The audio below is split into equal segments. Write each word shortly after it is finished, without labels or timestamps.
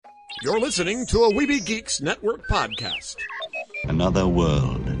You're listening to a Weeby Geeks Network podcast. Another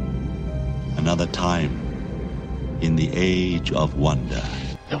world, another time, in the age of wonder.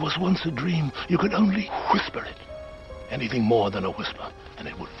 There was once a dream. You could only whisper it. Anything more than a whisper, and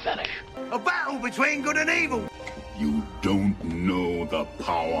it would vanish. A battle between good and evil. You don't know the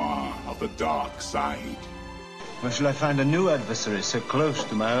power of the dark side. Where shall I find a new adversary so close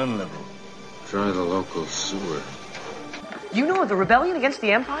to my own level? Try the local sewer. You know of the rebellion against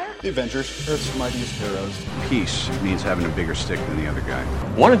the Empire? The Avengers, Earth's mightiest heroes. Peace means having a bigger stick than the other guy.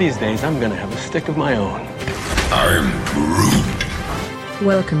 One of these days, I'm gonna have a stick of my own. I'm Groot.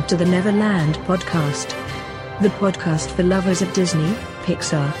 Welcome to the Neverland podcast. The podcast for lovers of Disney,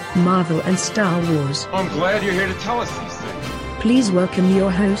 Pixar, Marvel, and Star Wars. I'm glad you're here to tell us these things. Please welcome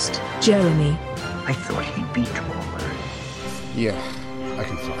your host, Jeremy. I thought he'd be taller. Yeah, I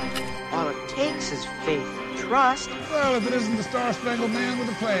can fly. All it takes is faith and trust. Well, if it isn't the Star-Spangled Man with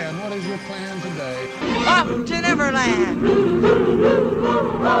a plan, what is your plan today? Up to Neverland!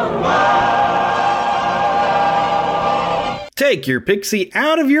 Take your pixie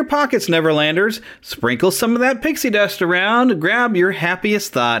out of your pockets, Neverlanders. Sprinkle some of that pixie dust around, grab your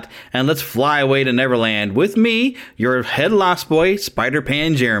happiest thought, and let's fly away to Neverland with me, your head lost boy,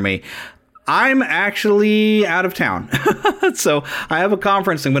 Spider-Pan Jeremy. I'm actually out of town, so I have a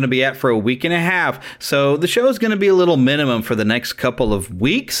conference I'm going to be at for a week and a half, so the show is going to be a little minimum for the next couple of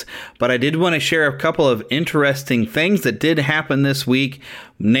weeks, but I did want to share a couple of interesting things that did happen this week,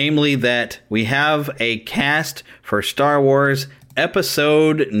 namely that we have a cast for Star Wars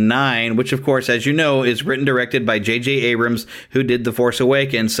Episode 9, which of course, as you know, is written and directed by J.J. Abrams, who did The Force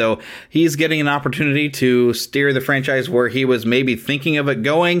Awakens. So he's getting an opportunity to steer the franchise where he was maybe thinking of it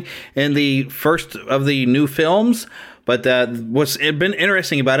going in the first of the new films. But what's been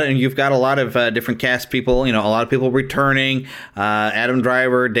interesting about it, and you've got a lot of different cast people, a lot of people returning, Adam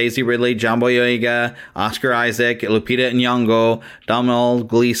Driver, Daisy Ridley, John Boyega, Oscar Isaac, Lupita Nyong'o, Domhnall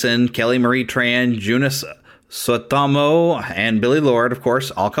Gleeson, Kelly Marie Tran, Jonas Suotamo, and Billy Lord, of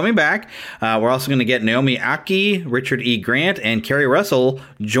course, all coming back. We're also going to get Naomi Aki, Richard E. Grant, and Kerry Russell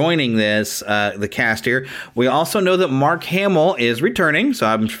joining the cast here. We also know that Mark Hamill is returning, so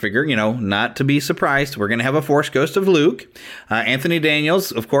I'm figuring, not to be surprised. We're going to have a Force Ghost of Luke. Anthony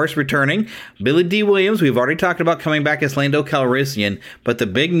Daniels, of course, returning. Billy D. Williams, we've already talked about coming back as Lando Calrissian, but the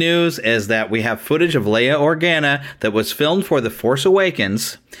big news is that we have footage of Leia Organa that was filmed for The Force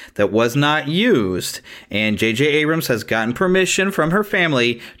Awakens that was not used, and J.J. Abrams has gotten permission from her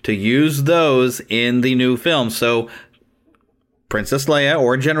family to use those in the new film. So Princess Leia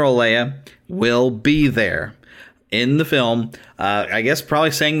or General Leia will be there in the film. I guess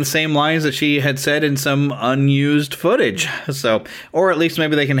probably saying the same lines that she had said in some unused footage. So, or at least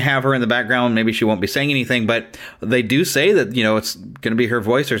maybe they can have her in the background. Maybe she won't be saying anything, but they do say that, it's going to be her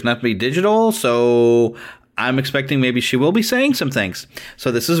voice. There's not to be digital. So I'm expecting maybe she will be saying some things.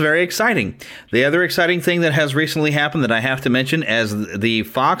 So this is very exciting. The other exciting thing that has recently happened that I have to mention, as the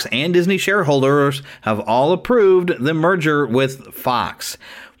Fox and Disney shareholders have all approved the merger with Fox,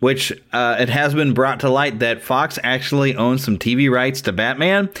 which it has been brought to light that Fox actually owns some TV rights to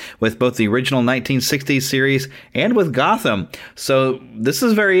Batman with both the original 1960s series and with Gotham. So this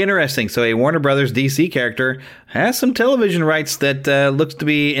is very interesting. So a Warner Brothers DC character has some television rights that looks to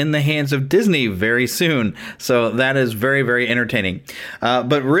be in the hands of Disney very soon. So that is very, very entertaining.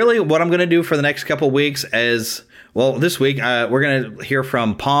 But really what I'm going to do for the next couple weeks is, well, this week, we're going to hear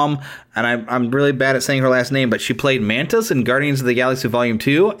from Palm, and I'm really bad at saying her last name, but she played Mantis in Guardians of the Galaxy Volume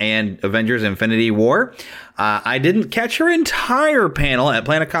 2 and Avengers Infinity War. I didn't catch her entire panel at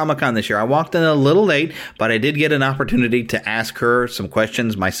Planet Comic-Con this year. I walked in a little late, but I did get an opportunity to ask her some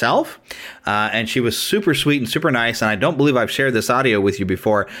questions myself, and she was super sweet and super nice, and I don't believe I've shared this audio with you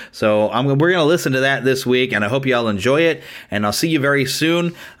before, so we're going to listen to that this week, and I hope you all enjoy it, and I'll see you very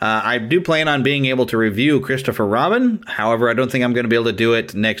soon. I do plan on being able to review Christopher Robin. However, I don't think I'm going to be able to do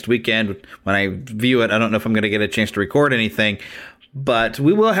it next weekend when I view it. I don't know if I'm going to get a chance to record anything. But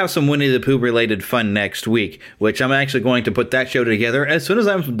we will have some Winnie the Pooh related fun next week, which I'm actually going to put that show together as soon as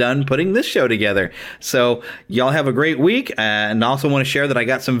I'm done putting this show together. So y'all have a great week. And also want to share that I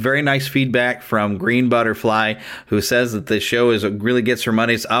got some very nice feedback from Green Butterfly, who says that the show really gets her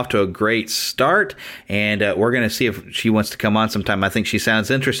money's off to a great start. And we're going to see if she wants to come on sometime. I think she sounds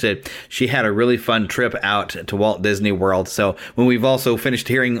interested. She had a really fun trip out to Walt Disney World. So when we've also finished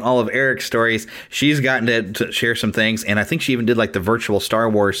hearing all of Eric's stories, she's gotten to share some things. And I think she even did like the interactive virtual Star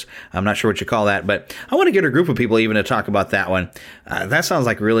Wars. I'm not sure what you call that, but I want to get a group of people even to talk about that one. That sounds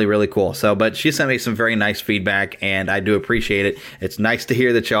like really, really cool. So, but she sent me some very nice feedback, and I do appreciate it. It's nice to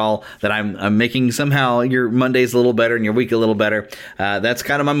hear that I'm making somehow your Mondays a little better and your week a little better. That's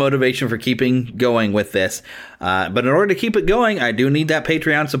kind of my motivation for keeping going with this. But in order to keep it going, I do need that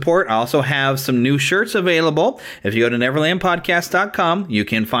Patreon support. I also have some new shirts available. If you go to neverlandpodcast.com, you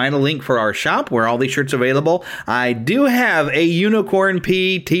can find a link for our shop where all these shirts are available. I do have a Unicorn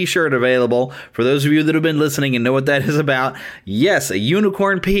P t-shirt available. For those of you that have been listening and know what that is about, yes, a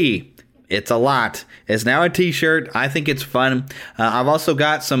Unicorn P. It's a lot. It's now a t-shirt. I think it's fun. I've also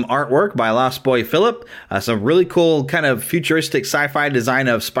got some artwork by Lost Boy Philip. Some really cool kind of futuristic sci-fi design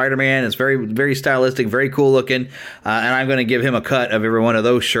of Spider-Man. It's very, very stylistic, very cool looking. And I'm going to give him a cut of every one of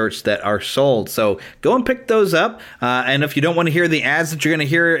those shirts that are sold. So go and pick those up. And if you don't want to hear the ads that you're going to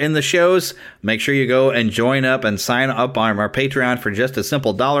hear in the shows, make sure you go and join up and sign up on our Patreon for just a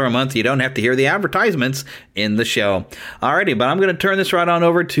simple $1 a month. You don't have to hear the advertisements in the show. Alrighty, but I'm going to turn this right on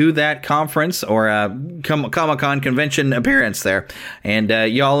over to that conference or Comic-Con convention appearance there. And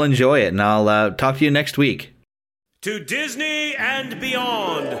y'all enjoy it, and I'll talk to you next week. To Disney and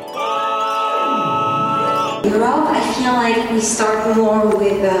beyond. Europe, I feel like we start more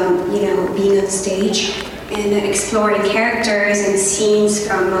with, being on stage and exploring characters and scenes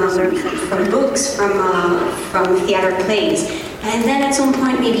from books, from theater plays. And then at some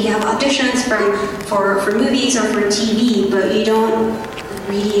point, maybe you have auditions for movies or for TV, but you don't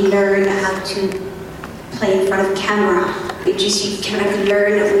really learn how to play in front of a camera. You kind of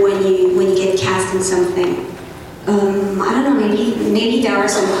learn when you get cast in something. I don't know, maybe there are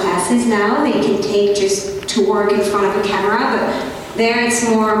some classes now that you can take just to work in front of a camera, but there it's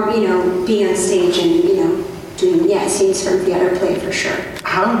more, being on stage and, doing, scenes from theater play for sure.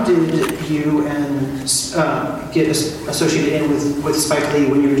 How did you get associated in with Spike Lee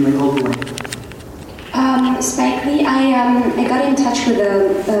when you were doing Old-Boy? Spike Lee, I got in touch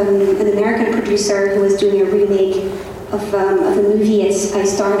with an American producer who was doing a remake of a movie I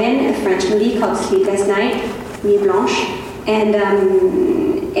starred in, a French movie called Sleepless Night, Nuit Blanche, and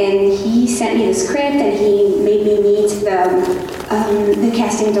he sent me the script and he made me meet the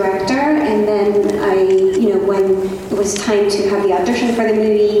casting director, and then when it was time to have the audition for the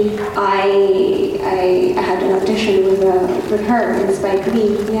movie, I had an audition with her and Spike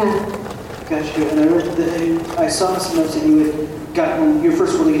Lee, yeah. Gotcha. And I read that I saw some notes that you had gotten your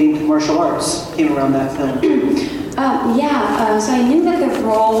first really getting into martial arts came around that film. So I knew that the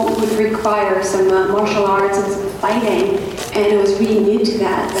role would require some martial arts and some fighting, and I was really new to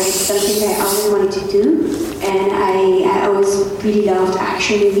that, but it's something that I always wanted to do, and I always really loved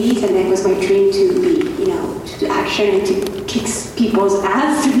action movies, and it was my dream to be, to do action and to kick people's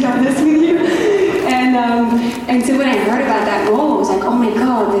ass, to be honest with you. And so when I heard about that role, I was like, oh my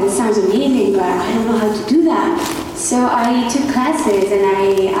god, that sounds amazing, but I don't know how to do that. So I took classes and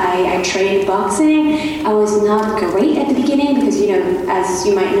I trained boxing. I was not great at the beginning because, as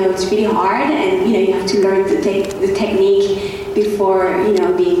you might know, it's really hard, and, you have to learn the technique before,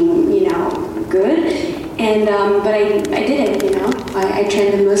 being, good. And, but I did it, I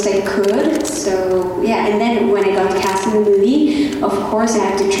trained the most I could. So, yeah, and then when I got cast in the movie, of course I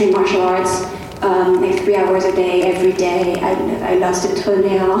had to train martial arts. 3 hours a day, every day. I lost a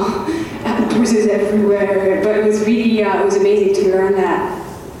toenail, bruises everywhere, but it was really, it was amazing to learn that.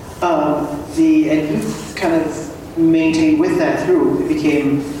 And you kind of maintained with that through, it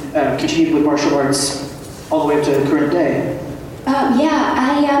became, continued with martial arts all the way up to the current day.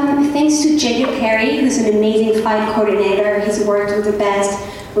 Thanks to Jacob Perry, who's an amazing fight coordinator. He's worked with the best,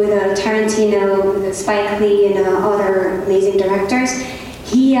 with Tarantino, with Spike Lee, and other amazing directors.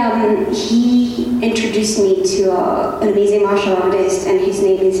 He introduced me to an amazing martial artist, and his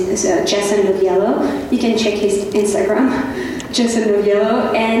name is Jason Noviello. You can check his Instagram, Jason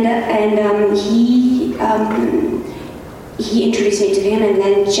Noviello, and he introduced me to him, and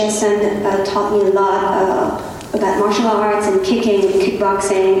then Jason taught me a lot about martial arts and kicking and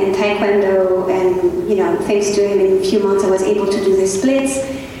kickboxing and taekwondo, and thanks to him, in a few months I was able to do the splits,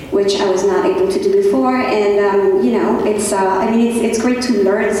 which I was not able to do before, and it's great to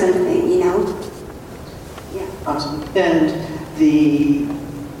learn something, Yeah. Awesome. And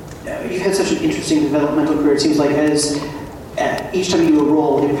you've had such an interesting developmental career. It seems like as each time you do a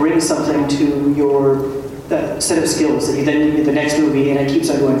role, it brings something to your set of skills that you then do in the next movie, and it keeps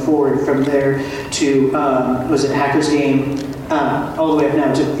on going forward from there to was it Hacker's Game, all the way up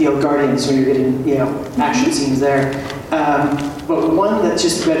now to Guardians, when you're getting action scenes there. But one that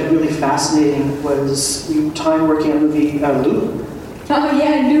just got really fascinating was your time working on the movie Loop. Oh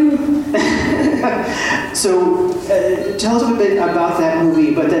yeah, I do. So, tell us a bit about that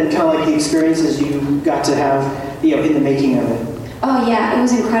movie, but then kind of like the experiences you got to have, in the making of it. Oh yeah, it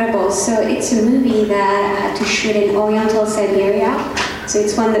was incredible. So it's a movie that I had to shoot in Oriental Siberia. So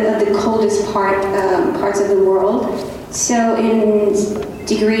it's one of the coldest parts of the world. So in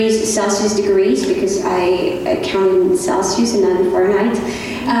Celsius degrees, because I count in Celsius and not in Fahrenheit,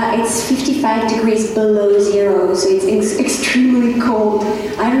 it's 55 degrees below zero, so it's extremely cold.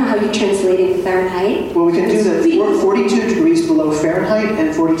 I don't know how you translate it in Fahrenheit. Well, we can do that. 42 degrees below Fahrenheit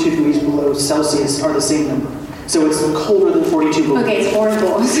and 42 degrees below Celsius are the same number. So it's colder than 42 below. Okay, it's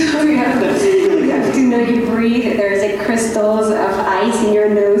horrible. So you have to know you breathe. There's like crystals of ice in your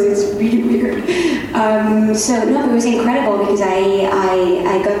nose. It's really weird. So no, it was incredible because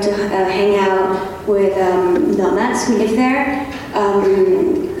I got to hang out with nomads who live there,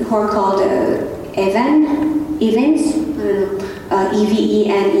 who are called Evans, I don't know, Evenes,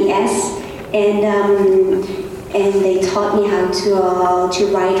 and they taught me how to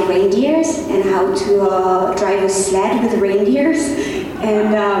ride reindeers and how to drive a sled with reindeers,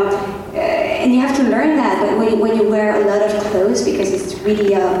 and you have to learn that. But when you wear a lot of clothes because it's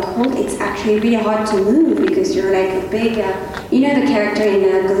really cold, it's actually really hard to move because you're like a big, the character in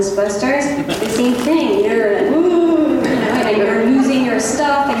Ghostbusters, the same thing. You're like, woo, and you're losing your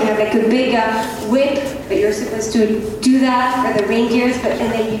stuff, and you have like a big whip. But you're supposed to do that for the reindeers,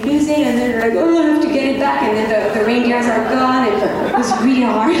 and then you lose it, and then you're like, oh, I have to get it back, and then the reindeers are gone, and it was really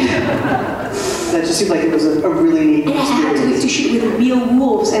hard. That just seemed like it was a really neat experience. And I had to shoot with real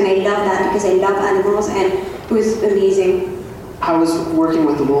wolves, and I love that because I love animals, and it was amazing. How was working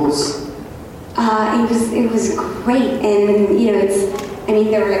with the wolves? It was great, and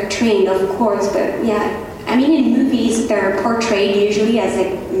they were like trained, of course, but yeah. I mean, in movies, they're portrayed usually as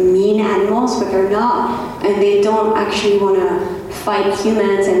like mean animals, but they're not, and they don't actually want to fight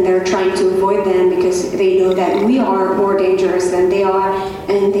humans, and they're trying to avoid them because they know that we are more dangerous than they are,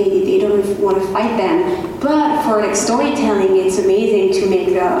 and they don't want to fight them. But for like storytelling, it's amazing to make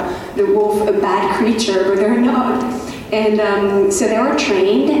the wolf a bad creature, but they're not. And so they were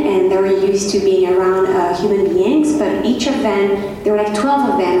trained, and they were used to being around human beings, but each of them, there were like 12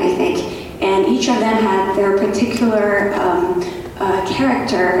 of them, I think, and each of them had their particular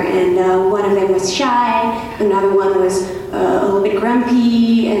character, and one of them was shy, another one was a little bit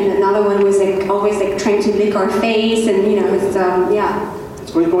grumpy, and another one was like always like trying to lick our face, and it's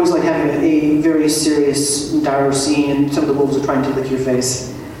It's always like having a very serious, dire scene, and some of the wolves are trying to lick your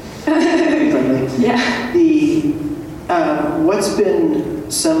face. Yeah. What's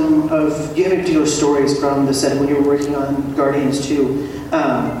been some of, do you have any particular stories from the set when you were working on Guardians 2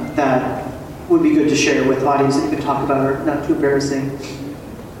 that would be good to share with audience that you could talk about, or not too embarrassing?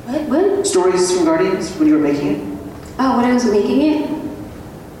 What? Stories from Guardians when you were making it? Oh, when I was making it?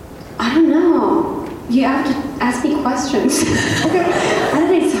 I don't know. You have to ask me questions. Okay. I don't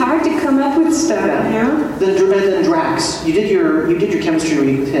think it's hard to come up with stuff, Then Drax, you did your chemistry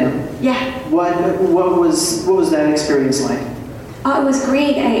read with him. Yeah. What was that experience like? Oh, it was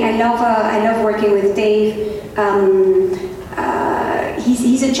great. I love working with Dave.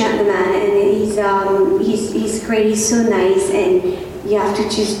 He's a gentleman, and he's great. He's so nice, and you have to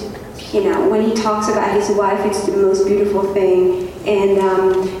just, when he talks about his wife, it's the most beautiful thing. And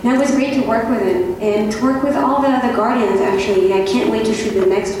it was great to work with him and to work with all the other Guardians. Actually, I can't wait to shoot the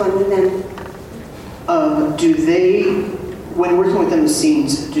next one with them. Do they, when working with them in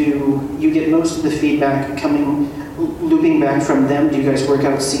scenes, do you get most of the feedback looping back from them? Do you guys work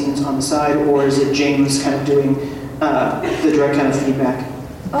out scenes on the side, or is it James kind of doing the direct kind of feedback?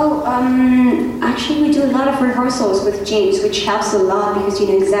 Oh, actually we do a lot of rehearsals with James, which helps a lot because you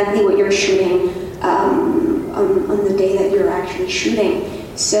know exactly what you're shooting on the day that you're actually shooting.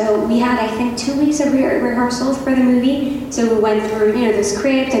 So we had, I think, 2 weeks of rehearsals for the movie. So we went through, the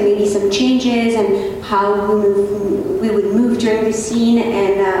script and maybe some changes and how we would move during the scene,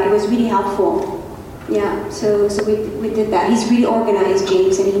 and it was really helpful. Yeah, so we did that. He's really organized,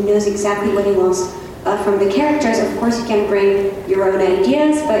 James, and he knows exactly what he wants from the characters. Of course, you can bring your own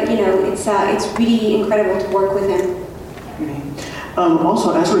ideas, but it's really incredible to work with him.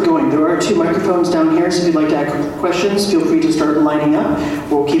 Also, as we're going, there are 2 microphones down here, so if you'd like to ask questions, feel free to start lining up.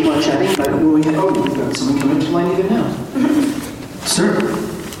 We'll keep on chatting, but we've got someone coming to line even now. Sir.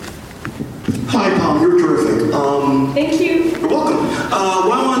 Hi, Pom, you're terrific. Thank you. You're welcome.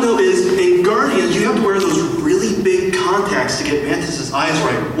 What I want to know is, in Guardians, you have to wear those really big contacts to get Mantis' eyes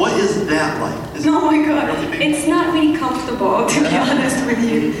right. What is that like? Oh my god, it's not really comfortable, to be honest with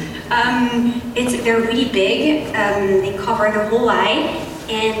you. They're really big, they cover the whole eye,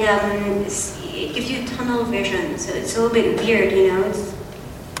 and it gives you tunnel vision, so it's a little bit weird, you know.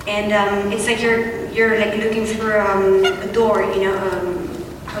 It's like you're like looking through a door, you know.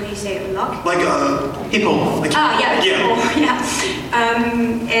 How do you say it? A lock? Like a hippo. Like,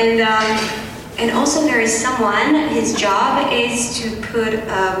 And also there is someone, his job is to put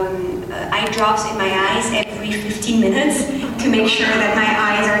eye drops in my eyes every 15 minutes to make sure that my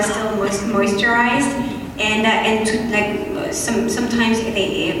eyes are still moisturized, and to like sometimes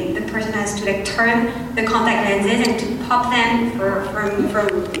the person has to like turn the contact lenses and to pop them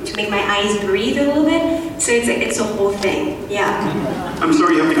to make my eyes breathe a little bit. So it's a whole thing. Yeah. I'm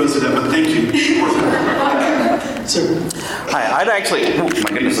sorry you have to go through that, but thank you. Sir. Hi, I'd actually, oh my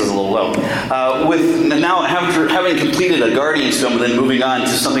goodness, this is a little low. With now having completed a Guardians film and then moving on to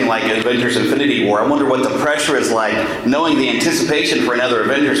something like Avengers Infinity War, I wonder what the pressure is like, knowing the anticipation for another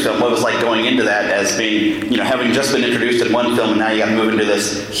Avengers film, what it was like going into that as being, you know, having just been introduced in one film and now you got to move into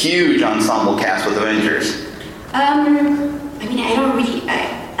this huge ensemble cast with Avengers. I mean, I don't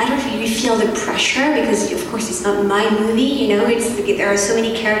really feel the pressure because, of course, it's not my movie. You know, there are so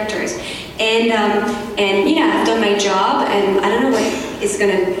many characters, and you know, I've done my job, and I don't know what is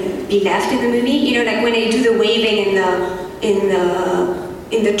gonna be left in the movie. You know, like when I do the waving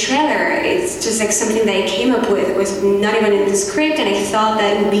in the trailer, it's just like something that I came up with. It was not even in the script, and I thought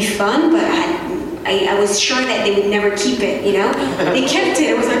that it would be fun, but I was sure that they would never keep it, you know? They kept it.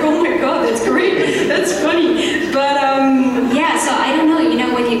 I was like, oh my god, that's great. That's funny. But yeah, so I don't know, you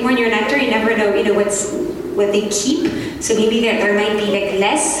know, when you're an actor, you never know, you know, what they keep. So maybe there might be like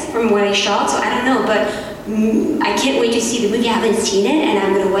less from what I shot, so I don't know, but I can't wait to see the movie. I haven't seen it, and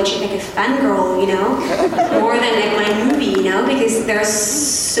I'm gonna watch it like a fangirl, you know? More than like my movie, you know? Because there are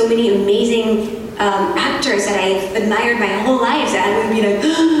so many amazing actors that I've admired my whole life that I'm gonna be like,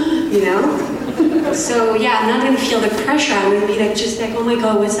 you know? So yeah, I'm not going to feel the pressure. I'm going to be like, just like, oh my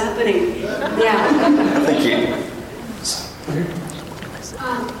god, what's happening? Yeah. Thank you.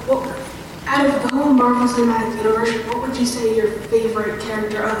 Well, out of the whole Marvel Cinematic Universe, what would you say your favorite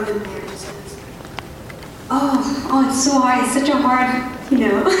character other than Mantis is? Oh, it's so hard. It's such a hard, you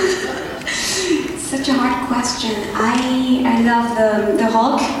know, such a hard question. I love the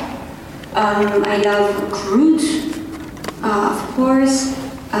Hulk. I love Groot, of course.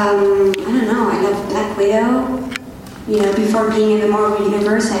 I don't know, I love Black Widow. You know, before being in the Marvel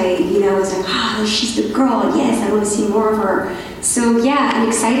Universe, I was like, she's the girl, yes, I want to see more of her. So yeah, I'm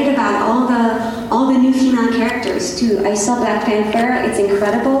excited about all the new female characters too. I saw Black Panther, it's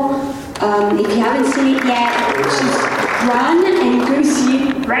incredible. If you haven't seen it yet, just run and go see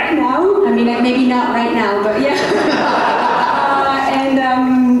it right now. I mean, maybe not right now, but yeah.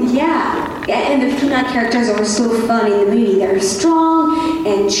 And the female characters are so fun in the movie. They're strong,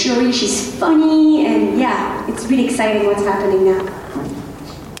 and Shuri, she's funny, and yeah, it's really exciting what's happening now.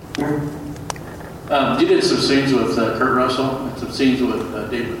 You did some scenes with Kurt Russell and some scenes with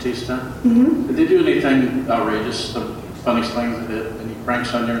Dave Bautista. Mm-hmm. Did they do anything outrageous, some funny things they did? Any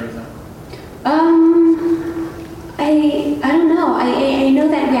pranks on you or anything? I don't know. I know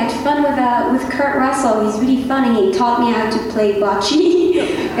that we had fun with Kurt Russell. He's really funny. He taught me how to play bocce,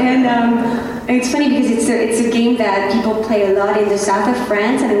 and it's funny because it's a game that people play a lot in the south of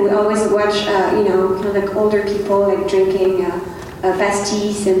France, and we always watch kind of like older people like drinking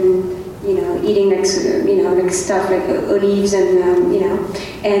pastis and eating like like stuff like olives and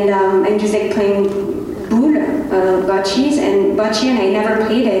and just like playing boule bocce, and I never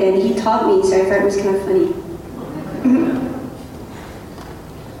played it, and he taught me, so I thought it was kind of funny.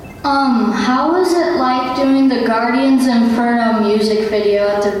 How was it like doing the Guardians Inferno music video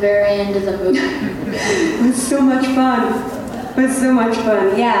at the very end of the movie? It was so much fun.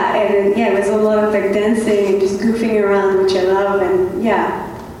 Yeah, and it was a lot of like dancing and just goofing around, which I love, and yeah,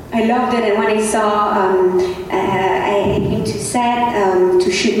 I loved it. And when I saw, I came to set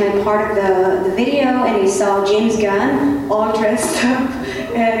to shoot my part of the video, and I saw James Gunn all dressed up,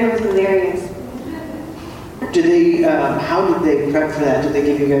 and it was hilarious. Did they? How did they prep for that? Did they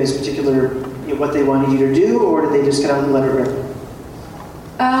give you guys particular what they wanted you to do, or did they just kind of let it rip?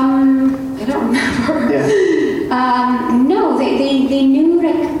 I don't remember. Yeah. No, they knew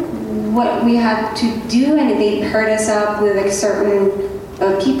like what we had to do, and they paired us up with like certain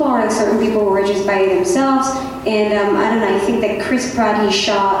people, or like certain people who were just by themselves. And I don't know. I think that Chris Pratt, he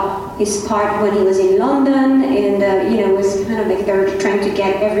shot his part when he was in London, and it was kind of like they were trying to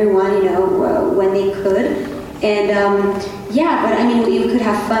get everyone when they could. And but I mean, you could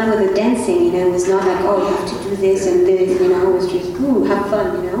have fun with the dancing, it was not like, oh, you have to do this and this, it was just, ooh, have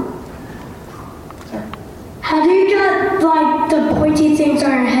fun, How do you get, like, the pointy things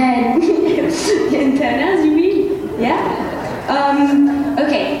on your head? Antennas, you mean? Yeah.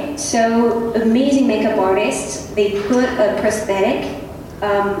 Okay, so they put a prosthetic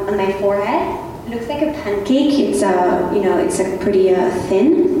on my forehead. It looks like a pancake. It's it's like pretty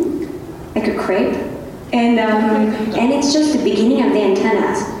thin, like a crepe, and it's just the beginning of the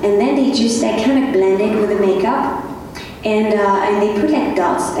antennas. And then they just kind of blend it with the makeup, and they put like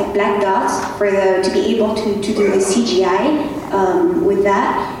dots, like black dots, to be able to do the CGI with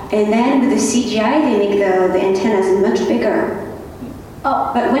that. And then with the CGI, they make the antennas much bigger.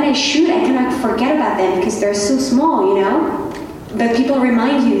 Oh, but when I shoot, I kind of forget about them because they're so small, But people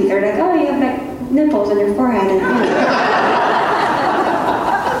remind you. They're like, oh, you have like nipples on your forehead. And,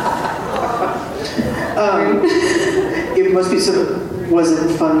 it must be was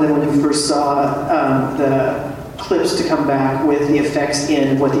it fun then when you first saw the clips to come back with the effects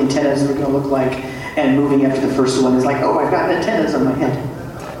in what the antennas were going to look like, and moving after the first one is like, oh, I've got antennas on my head.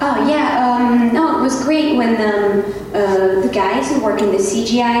 Oh yeah, no, it was great when the guys who work in the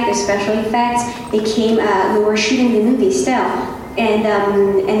CGI, the special effects, they came. We were shooting the movie still, and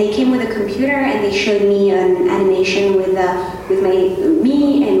they came with a computer and they showed me an animation with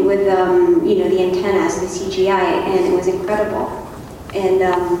me and with the antennas, the CGI, and it was incredible. And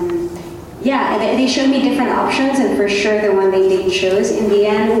they showed me different options, and for sure the one they chose in the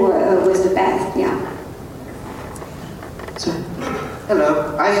end was the best. Yeah. So.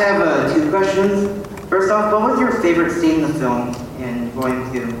 Hello, I have 2 questions. First off, what was your favorite scene in the film in Volume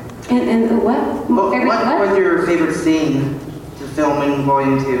 2? And what? What was your favorite scene to film in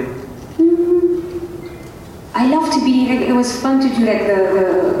Volume 2? I love to be, it was fun to do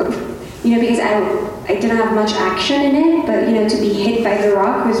because I didn't have much action in it, but to be hit by the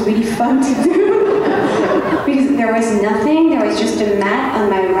rock was really fun to do. Because there was nothing, there was just a mat on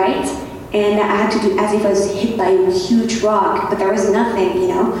my right. And I had to do as if I was hit by a huge rock, but there was nothing,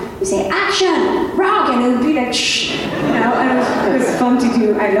 You say, action, rock, and it would be like, shh, and it was fun to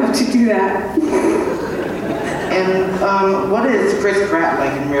do. I love to do that. And what is Chris Pratt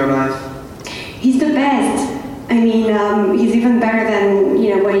like in real life? He's the best. I mean, he's even better than,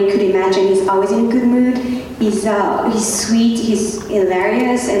 what you could imagine. He's always in a good mood. He's sweet, he's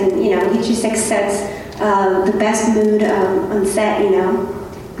hilarious, and, he just accepts the best mood on set,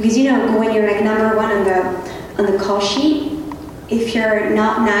 Because when you're like number 1 on the call sheet, if you're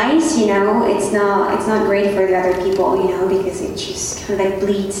not nice, it's not great for the other people, because it just kind of like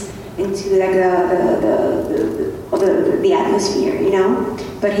bleeds into like the atmosphere,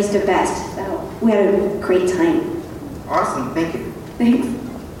 But he's the best, so we had a great time. Awesome, thank you. Thanks.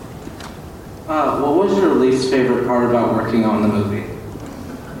 What was your least favorite part about working on the movie?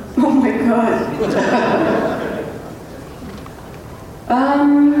 Oh my god. I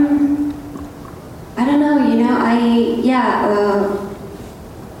don't know,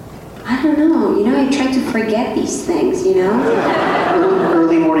 I don't know, I try to forget these things,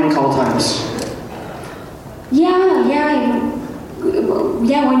 Early morning call times. Yeah,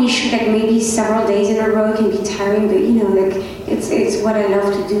 when you shoot like maybe several days in a row, it can be tiring, but it's what I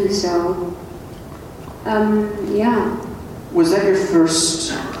love to do, so, yeah. Was that your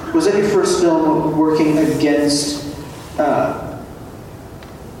first film working against,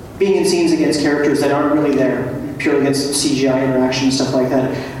 being in scenes against characters that aren't really there, purely against CGI interaction and stuff like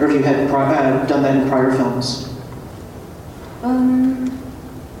that, or have you had done that in prior films?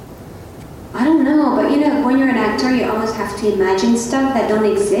 I don't know, but when you're an actor, you always have to imagine stuff that don't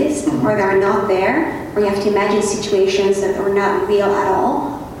exist, or that are not there, or you have to imagine situations that are not real at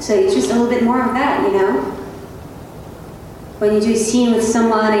all. So it's just a little bit more of that, When you do a scene with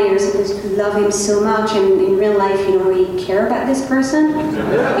someone and you're supposed to love him so much, and in real life you don't really care about this person,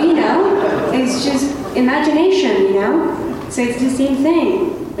 it's just imagination, So it's the same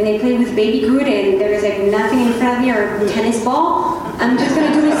thing. When I play with Baby Groot and there's like nothing in front of me or a tennis ball, I'm just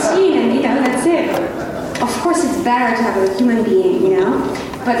gonna do the scene and that's it. Of course it's better to have a human being,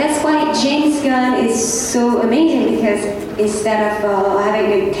 But that's why James Gunn is so amazing, because instead of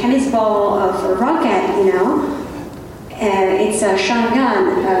having a tennis ball of a rocket, it's Sean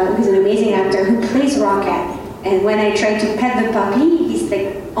Gunn, who's an amazing actor, who plays Rocket. And when I try to pet the puppy, he's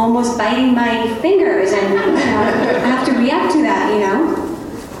like almost biting my fingers, and I have to react to that,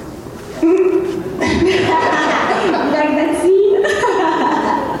 Like that scene? I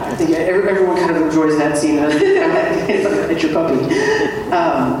think everyone kind of enjoys that scene at your puppy.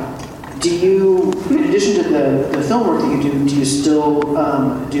 Do you, in addition to the film work that you do you still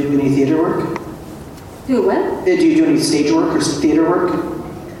do any theater work? Do what? Do you do any stage work or theater work?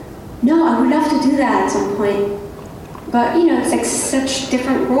 No, I would love to do that at some point. But, it's like such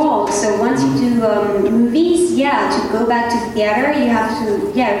different roles. So once you do movies, to go back to theater, you have to,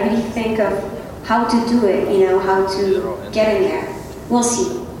 really think of how to do it, how to get in there. We'll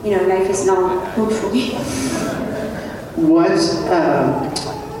see. Life is long, hopefully. What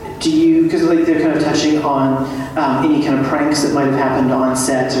do you, because like they're kind of touching on any kind of pranks that might have happened on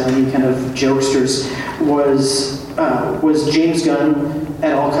set or any kind of jokesters, was James Gunn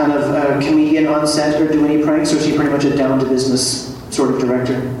at all kind of a comedian on set or do any pranks, or is he pretty much a down-to-business sort of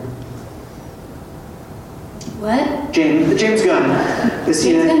director? What? James Gunn. James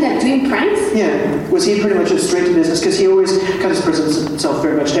Gunn that doing pranks? Yeah. Was he pretty much a straight to business? Because he always kind of presents himself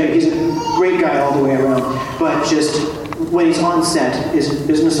very much. He's a great guy all the way around, but just when he's on set, is it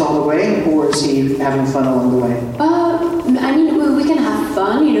business all the way, or is he having fun along the way? I mean, we can have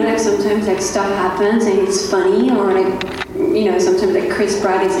fun, you know, like sometimes like stuff happens and it's funny, or like, you know, sometimes like Chris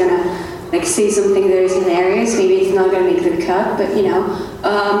Pratt is gonna like say something that is hilarious, maybe it's not gonna make the cut, but you know,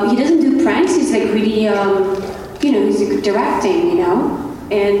 he doesn't do pranks, he's like really, you know, he's like directing, you know,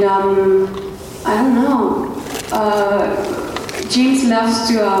 and I don't know, James loves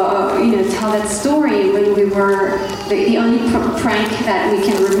to, you know, tell that story when we were, the only prank that we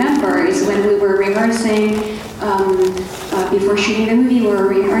can remember is when we were rehearsing, before shooting the movie, we were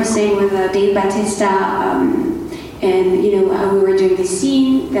rehearsing with Dave Bautista, and, you know, we were doing this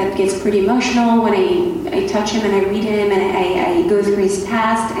scene that gets pretty emotional when I touch him and I read him and I go through his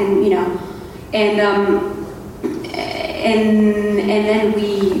past, and, you know, and then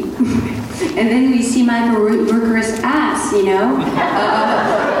we... And then we see Michael Rooker's ass, you know.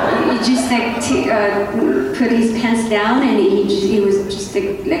 He just like put his pants down, and he was just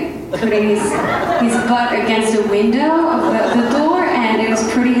like putting his butt against the window of the door, and it was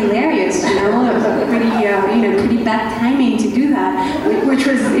pretty hilarious, you know. It was pretty you know, pretty bad timing to do that, which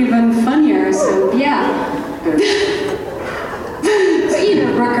was even funnier. So yeah. But you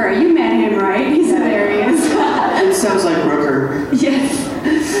know, Rooker, you met him, right? He's hilarious. It sounds like Rooker.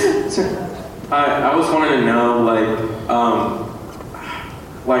 Yes. Sorry. I was wanting to know,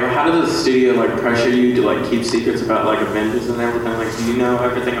 like how does the studio like pressure you to like keep secrets about like Avengers and everything? Like, do you know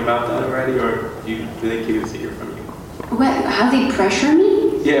everything about that already, or do they keep it secret from you? What? How they pressure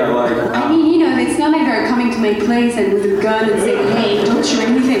me? Yeah, like. I mean, you know, it's not like they're coming to my place and with a gun and saying, "Hey, don't show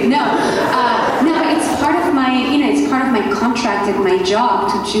anything." No, no, it's part of my, you know, it's part of my contract at my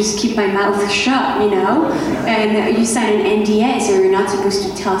job to just keep my mouth shut, you know. And you sign an NDA, so you're not supposed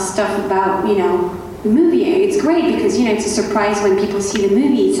to tell stuff about, you know, the movie. It's great because, you know, it's a surprise when people see the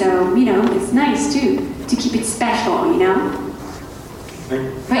movie. So, you know, it's nice too to keep it special, you know.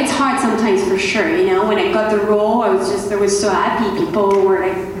 But it's hard sometimes for sure, you know. When I got the role, I was so happy. People were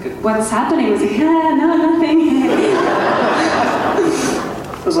like, "What's happening?" I was like, "No, nothing."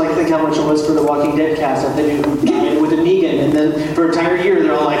 It was like, think how much it was for the Walking Dead cast. I think with a Negan, and then for an entire year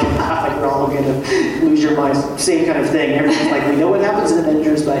they're all like, "You're all going to lose your minds." Same kind of thing. Everything's like, we know what happens in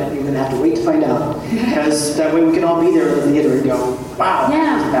Avengers, but you're going to have to wait to find out, because that way we can all be there in the theater and go, "Wow,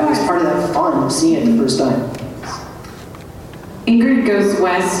 yeah, that was part of that fun of seeing it the first time." Ingrid Goes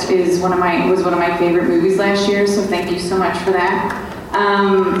West was one of my favorite movies last year, so thank you so much for that.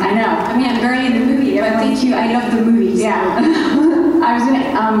 I know. I mean, I'm barely in the movie, but thank you. I love the movies. Yeah. I was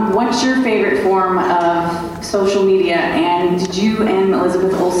gonna. What's your favorite form of social media? And did you and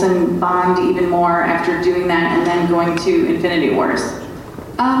Elizabeth Olsen bond even more after doing that and then going to Infinity Wars?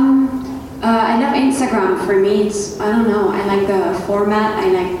 I love Instagram. For me, it's, I don't know. I like the format. I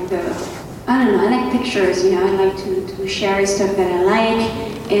like pictures. You know, I like to share stuff that I like,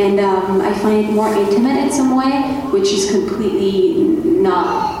 and I find it more intimate in some way, which is completely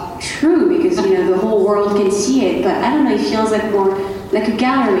not true, because, you know, the whole world can see it, but I don't know, it feels like more like a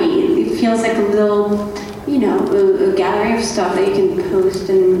gallery. It feels like a little, you know, a gallery of stuff that you can post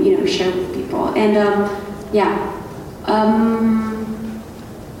and, you know, share with people. And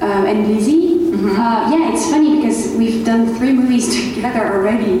and Lizzie, yeah, it's funny because we've done 3 movies together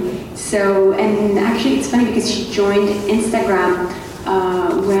already. So, and actually it's funny because she joined Instagram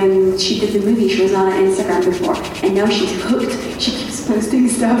when she did the movie. She was not on Instagram before, and now she's hooked. She keeps posting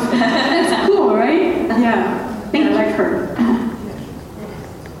stuff. That's cool, right? Yeah. I like her.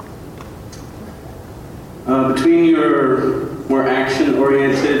 Between your more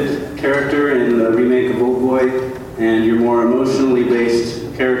action-oriented character in the remake of Old Boy and your more emotionally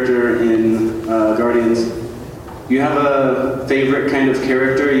based character in Guardians, do you have a favorite kind of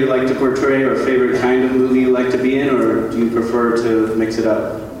character you like to portray, or a favorite kind of movie you like to be in, or do you prefer to mix it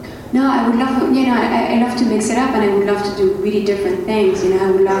up? No, I would love to, you know, I love to mix it up, and I would love to do really different things. You know,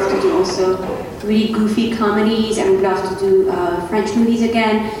 I would love to do also really goofy comedies. I would love to do French movies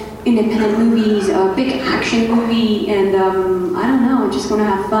again, independent movies, a big action movie, and I don't know, I just want to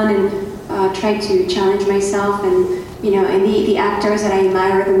have fun and try to challenge myself. And, you know, and the actors that I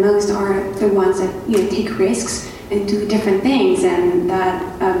admire the most are the ones that, you know, take risks and do different things, and that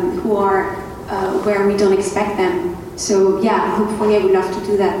who are where we don't expect them. So yeah, hopefully I would love to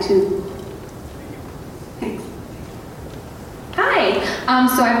do that too. Thanks. Hi,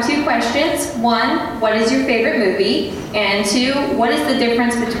 so I have 2 questions. 1, what is your favorite movie? And 2, what is the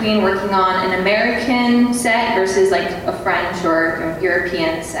difference between working on an American set versus like a French or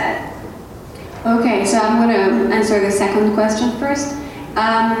European set? Okay, so I'm going to answer the second question first.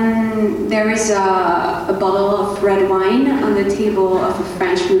 There is a bottle of red wine on the table of a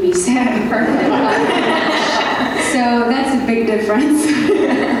French movie set. So that's a big difference.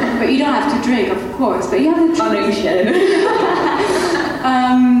 But you don't have to drink, of course, but you have to try.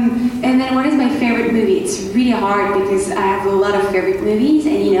 And then what is my favorite movie? It's really hard because I have a lot of favorite movies,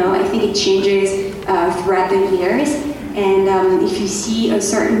 and I think it changes throughout the years. And if you see a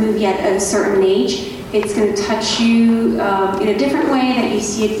certain movie at a certain age, it's going to touch you in a different way that you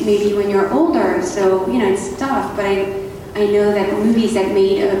see it maybe when you're older. So, it's tough, but I know that movies that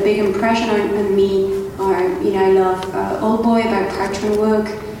made a big impression on me are, I love Old Boy by Park Chan-wook.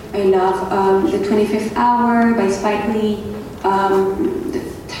 I love The 25th Hour by Spike Lee, the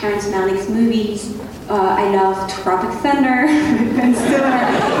Terrence Malick's movies. I love Tropic Thunder with Ben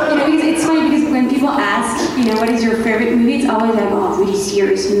Stiller. Because it's funny because when people ask, what is your favorite movie, it's always like, really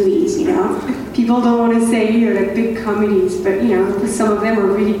serious movies, People don't want to say, like big comedies, but, some of them are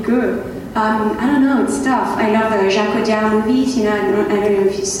really good. I don't know, it's tough. I love the Jacques Audiard movies, I don't know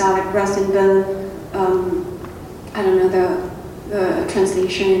if you saw like Rust and Bell, I don't know the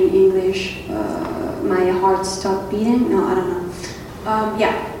translation in English, My Heart Stopped Beating? No, I don't know.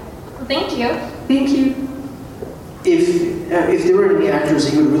 Yeah. Thank you. Thank you. If there were any actors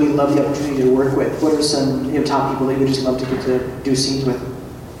that you would really love the opportunity to work with, what are some top people that you would just love to get to do scenes with?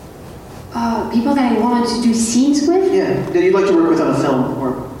 People that I wanted to do scenes with? Yeah, that you'd like to work with on a film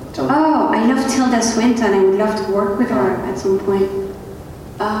or television. Oh, I love Tilda Swinton. I would love to work with her at some point.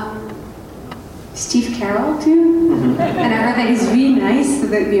 Steve Carell too. Mm-hmm. And I heard that he's really nice, so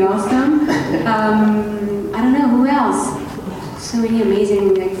that'd be awesome. I don't know, who else? So many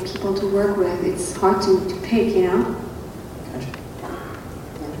amazing people to work with. It's hard to pick,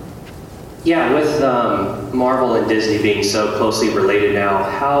 Yeah, with Marvel and Disney being so closely related now,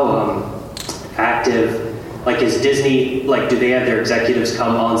 how active, is Disney, do they have their executives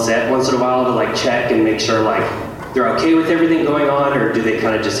come on set once in a while to check and make sure they're okay with everything going on, or do they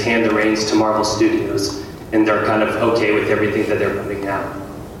kind of just hand the reins to Marvel Studios and they're kind of okay with everything that they're putting out?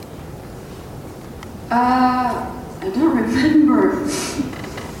 I don't remember.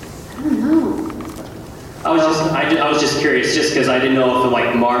 I don't know. I was just curious, just because I didn't know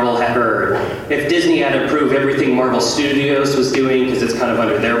if Marvel had, or if Disney had to approve everything Marvel Studios was doing because it's kind of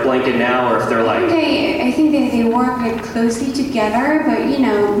under their blanket now, or if they're I think they work closely together, but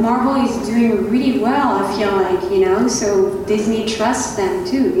Marvel is doing really well. I feel so Disney trusts them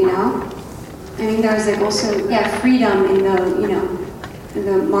too. I mean, there's also freedom in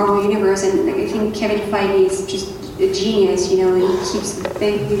the Marvel universe, and I think Kevin Feige is just a genius. And he keeps the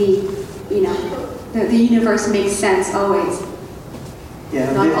thing really, the universe makes sense always.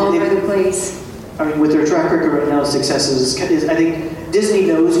 Yeah, not all over the place. I mean, with their track record right now, success is I think Disney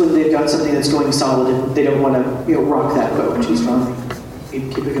knows when they've got something that's going solid, and they don't want to rock that boat too strongly.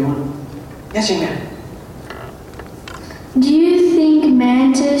 Keep it going. Yes, young man. Do you think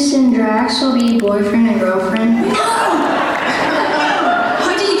Mantis and Drax will be boyfriend and girlfriend? No!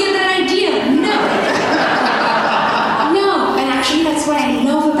 How did you get that idea? No, and actually that's what I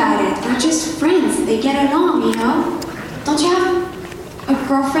love about it. They're just friends. They get along, Don't you have a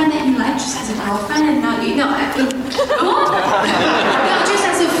girlfriend that you like just as a girlfriend and not not just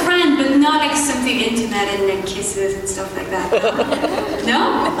as a friend, but not something intimate and kisses and stuff like that? No?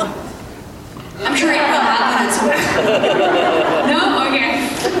 I'm sure it will happen at some point. No? Okay.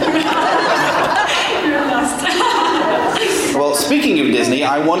 You're lost. Well, speaking of Disney,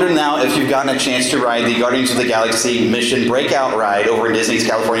 I wonder now if you've gotten a chance to ride the Guardians of the Galaxy Mission Breakout ride over in Disney's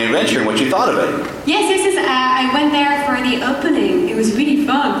California Adventure and what you thought of it. Yes. I went there for the opening. It was really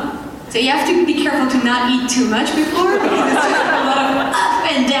fun. So you have to be careful to not eat too much before because it's just a lot of up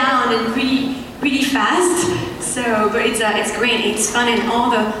and down and really fast. So, but it's great. It's fun, and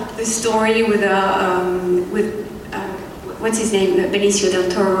all the story with what's his name, Benicio del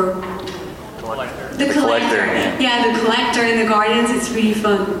Toro. The collector. Yeah, the collector and the Guardians. It's really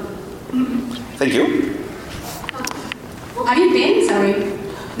fun. Thank you. Have you been? Sorry.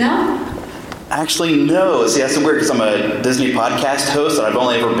 No? Actually, no. See, that's weird because I'm a Disney podcast host, and I've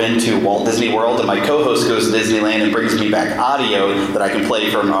only ever been to Walt Disney World, and my co-host goes to Disneyland and brings me back audio that I can play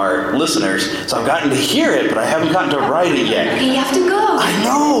from our listeners. So I've gotten to hear it, but I haven't gotten to ride it yet. Okay, you have to go. I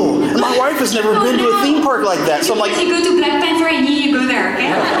know. my wife has never been to a theme park like that. So I'm like, if you go to Black Panther, I need you to go there, okay?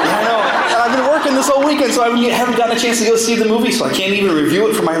 I know. And I've been working this whole weekend, so I haven't gotten a chance to go see the movie, so I can't even review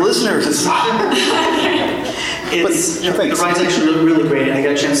it for my listeners. The ride's actually really great. I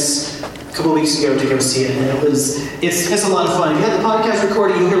got a chance a couple of weeks ago to go see it, and it's a lot of fun. If you had the podcast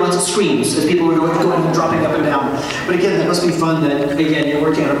recording, you'll hear lots of screams as people were going and dropping up and down. But again, that must be fun that, again, you're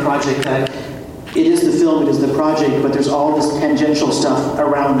working on a project that it is the film, it is the project, but there's all this tangential stuff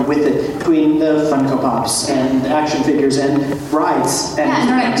around with it, between the Funko Pops and action figures and rides. And yeah, and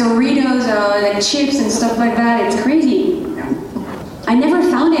like Doritos, like chips and stuff like that. It's crazy. I never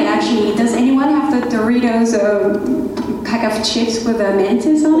found it, actually. Does anyone have the Doritos pack of chips with a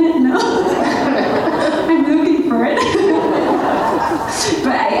Mantis on it? No? I'm looking for it.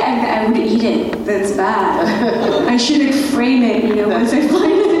 But I would eat it. That's bad. I should frame it, once I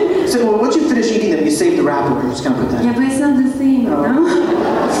find it. So once you finish eating them, you save the wrapper. You're just going to put that. Yeah, but it's not the same,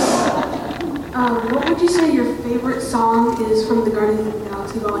 What would you say your favorite song is from the Guardians of the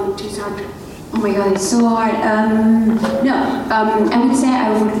Galaxy Volume 2 soundtrack? Oh my god, it's so hard. I would say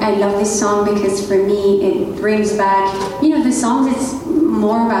I love this song because for me it brings back, the songs, it's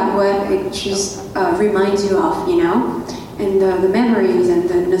more about what it just reminds you of, and the memories and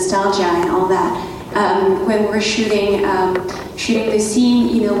the nostalgia and all that. When we're shooting the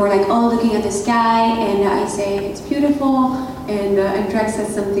scene, we're like all looking at the sky, and I say it's beautiful, and Drax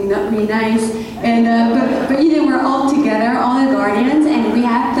says something not really nice, and but we're all together, all the Guardians, and we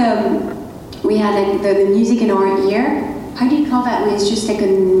had the music in our ear. How do you call that? When it's just like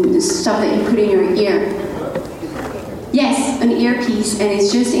stuff that you put in your ear. Yes, an earpiece, and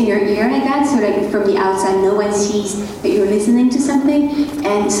it's just in your ear like that, so like from the outside, no one sees that you're listening to something,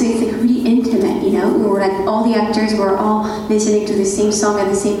 and so it's like really intimate, We're like all the actors were all listening to the same song at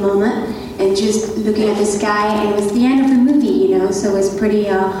the same moment, and just looking at the sky, and it was the end of the movie, so it was pretty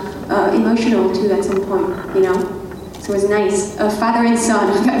emotional too at some point, So it was nice. Father and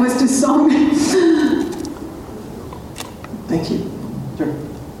son, that was the song. Thank you. Sure.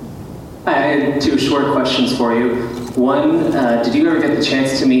 I had two short questions for you. One, did you ever get the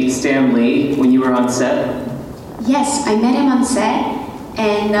chance to meet Stan Lee when you were on set? Yes, I met him on set,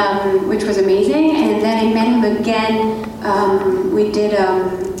 and which was amazing. And then I met him again. We did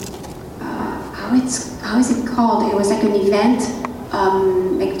how is it called? It was like an event,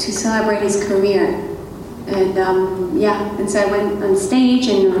 like to celebrate his career. And and so I went on stage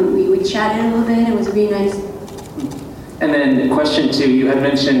and we chatted a little bit. It was really nice. And then question two, you had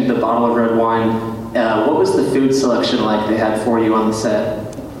mentioned the bottle of red wine. What was the food selection like they had for you on the set?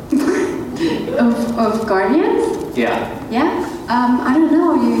 of Guardians? Yeah. Yeah? I don't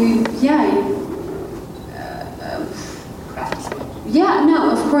know.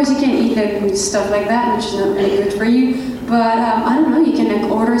 No, of course you can eat like stuff like that, which is not really good for you. But I don't know, you can like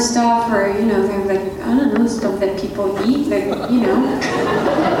order stuff or, like, I don't know, stuff that people eat, like,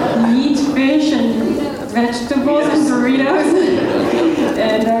 meat, fish, and vegetables, and Doritos,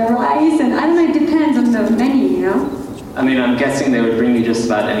 and rice, and I don't know, it depends on the menu, I mean, I'm guessing they would bring you just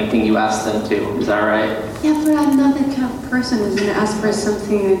about anything you asked them to, is that right? Yeah, but I'm not that kind of person who's going to ask for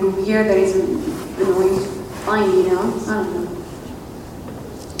something like weird that isn't always fine, I don't know.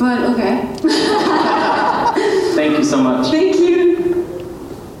 But, okay. Thank you so much. Thank you.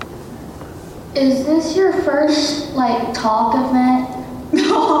 Is this your first, talk event?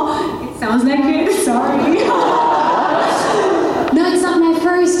 No, it sounds like it. Sorry. No, it's not my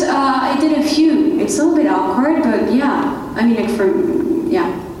first. I did a few. It's a little bit awkward, but yeah. I mean,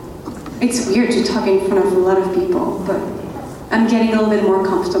 it's weird to talk in front of a lot of people, but I'm getting a little bit more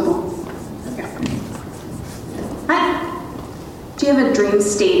comfortable. Hi. Do you have a dream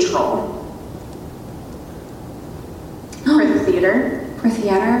stage role? For the theater? For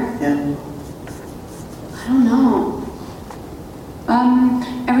theater? Yeah. I don't know.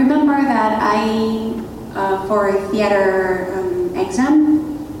 I remember that for a theater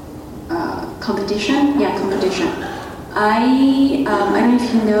exam, competition, I don't know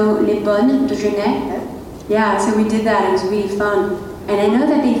if you know Les Bonnes de Genet. Yeah, so we did that, it was really fun. And I know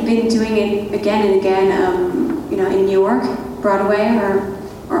that they've been doing it again and again, in New York, Broadway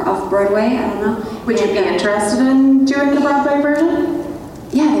or off-Broadway, I don't know. Would you be interested in doing the Broadway version?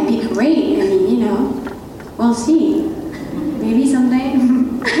 Yeah, that'd be great. I mean, we'll see. Maybe someday.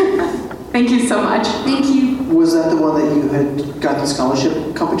 Thank you so much. Thank you. Was that the one that you had got the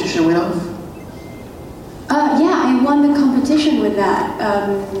scholarship competition win of? Yeah, I won the competition with that.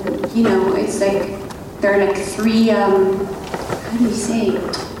 It's like, there are like three, how do you say,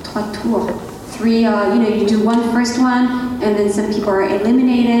 trois tours. Three, you do one first one, and then some people are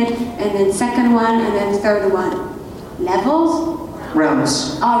eliminated, and then second one, and then third one. Levels?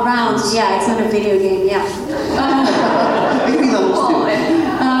 Rounds. Oh, Rounds. Yeah, it's not a video game. Yeah. Maybe levels too.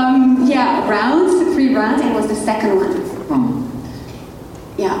 Yeah, Rounds, 3 rounds, and it was the second one.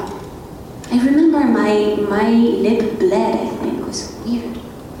 Yeah. I remember my lip bled, I think. It was weird.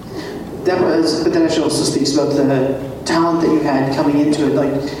 But that actually also speaks about the talent that you had coming into it.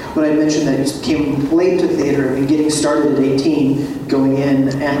 Like when I mentioned that you came late to theater, I mean, getting started at 18, going in,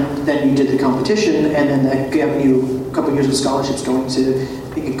 and then you did the competition, and then that gave you a couple of years of scholarships going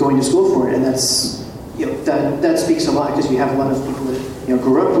to school for it, and that's that speaks a lot because you have a lot of people that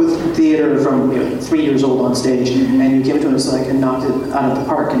grew up with theater from 3 years old on stage, and you came to it and knocked it out of the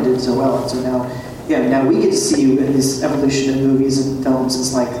park and did so well, and so now we get to see you in this evolution of movies and films.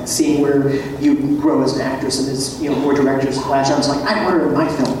 It's like seeing where you grow as an actress, and as more directors latch on. It's like, I want her in my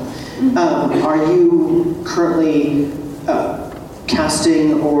film. Are you currently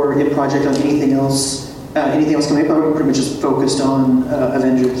casting or in project on anything else? Anything else coming up? Or are you pretty much just focused on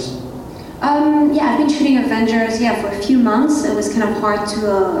Avengers? Yeah, I've been shooting Avengers, for a few months. It was kind of hard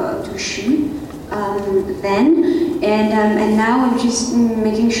to shoot then, and now I'm just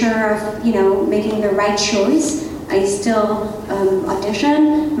making sure of making the right choice. I still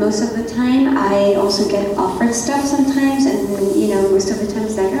audition most of the time. I also get offered stuff sometimes, and most of the time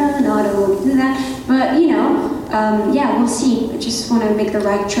it's like, oh no, I don't want to do that. But we'll see. I just want to make the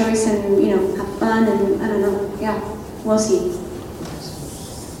right choice and have fun, and I don't know. Yeah, we'll see.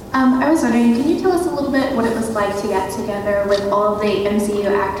 I was wondering, can you tell us a little bit what it was like to get together with all of the MCU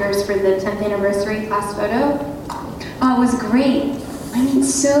actors for the 10th anniversary class photo? Oh, it was great. I mean,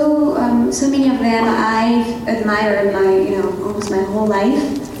 so many of them I've admired almost my whole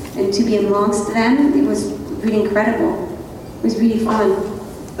life, and to be amongst them, it was really incredible. It was really fun.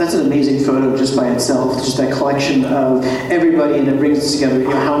 That's an amazing photo just by itself. Just that collection of everybody, and it brings us together.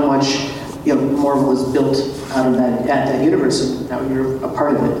 How much Marvel is built out of that universe, and now you're a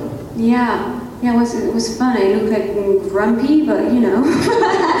part of it. Yeah, it was fun. I look like grumpy, but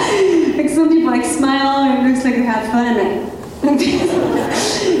like some people smile and it looks like they had fun, and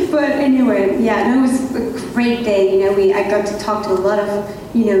but anyway, it was a great day. I got to talk to a lot of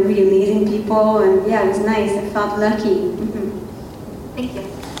really amazing people, and it was nice. I felt lucky. Thank you.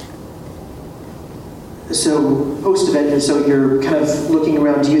 So post-Avengers, so you're kind of looking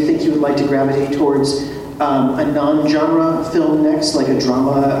around. Do you think you would like to gravitate towards a non-genre film next, like a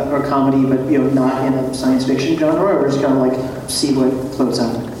drama or comedy, but not in a science fiction genre, or just kind of like see what floats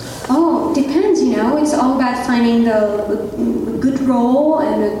out? Oh, depends. It's all about finding a good role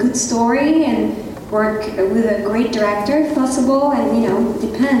and a good story, and work with a great director if possible. And it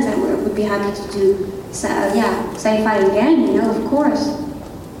depends. I would be happy to do sci-fi again. Of course.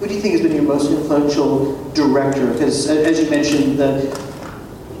 Who do you think has been your most influential director? Because as you mentioned,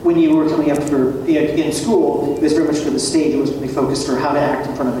 when you were coming up in school, it was very much for the stage. It was really focused for how to act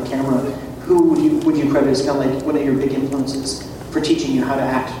in front of a camera. Who would you credit as kind of like one of your big influences for teaching you how to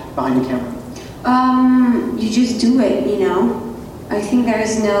act behind the camera? You just do it. I think there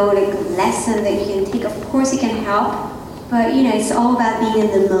is no lesson that you can take. Of course, it can help, but it's all about being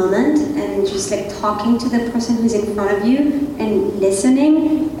in the moment and just talking to the person who's in front of you and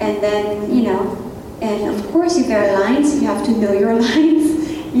listening, and then and of course if there are lines, you have to know your lines,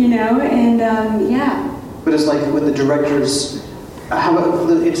 But it's like with the directors, how about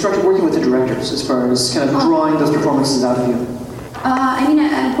the instructor working with the directors as far as kind of drawing those performances out of you? I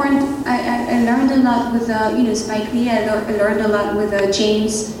learned a lot with Spike Lee. I learned a lot with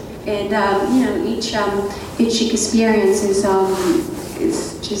James, and each experience is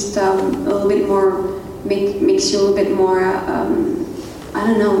just a little bit more makes you a little bit more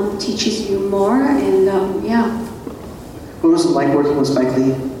teaches you more, and What was it like working with Spike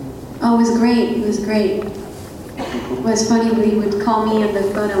Lee? Oh, it was great. It was great. It was funny when he would call me on the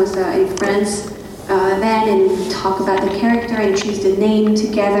phone. I was in France then, and talk about the character and choose the name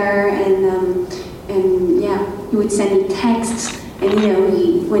together, and he would send me texts, and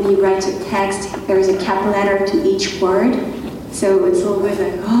when he writes a text, there is a cap letter to each word, so it's always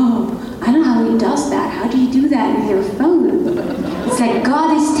like, oh, I don't know how he does that. How do you do that with your phone? It's like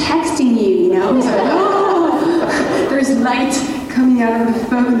God is texting you, It's like, oh, there's light coming out of the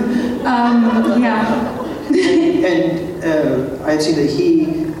phone. And I'd see that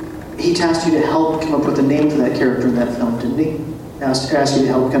he tasked you to help come up with a name for that character in that film, didn't he? Asked you to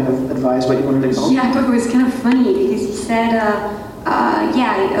help kind of advise what you wanted to call him? Yeah, I thought it was kind of funny because he said,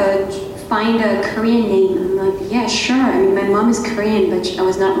 find a Korean name. I'm like, yeah, sure. I mean, my mom is Korean, but I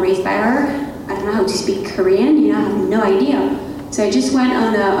was not raised by her. I don't know how to speak Korean, I have no idea. So I just went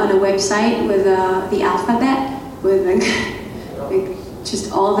on a website with the alphabet, with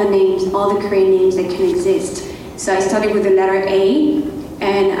just all the names, all the Korean names that can exist. So I started with the letter A,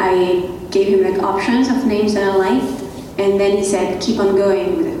 and I gave him like options of names that I liked, and then he said, keep on going.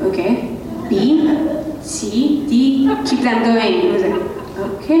 I was like, okay. B, C, D, keep them going. I was like,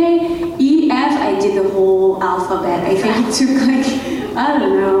 okay. E, F, I did the whole alphabet. I think it took like, I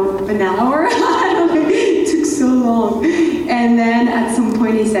don't know, an hour? I don't know, it took so long. And then at some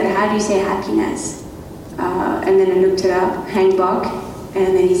point he said, how do you say happiness? And then I looked it up, Hangbok,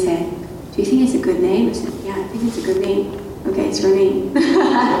 and then he said, do you think it's a good name? I said, yeah, I think it's a good name. Okay, it's your name.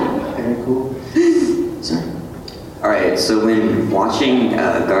 Very cool. Sir? Alright, so when watching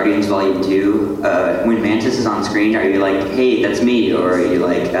Guardians Volume 2, when Mantis is on screen, are you like, hey, that's me? Or are you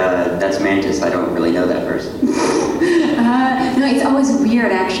like, that's Mantis, I don't really know that person? No, it's always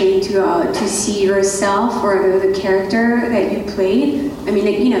weird actually to see yourself or the character that you played. I mean,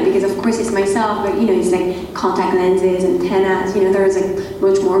 like, because of course it's myself, but it's like contact lenses, antennas, there's like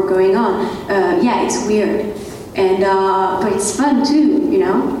much more going on. Yeah, it's weird. And, but it's fun too,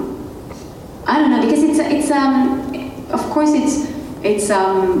 I don't know, because it's of course it's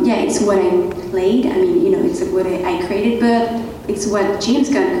what I played. I mean, it's what I created, but it's what James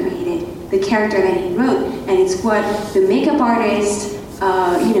Gunn created, the character that he wrote, and it's what the makeup artist,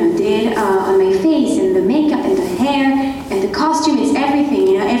 did on my face, and the makeup, and the hair, and the costume. It's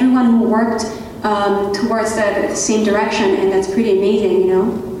everything, everyone who worked towards the same direction, and that's pretty amazing,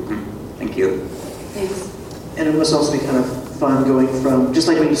 Thank you. Thanks. And it must also be kind of fun going from, just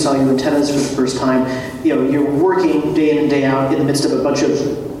like when you saw your antennas for the first time, you're working day in and day out in the midst of a bunch of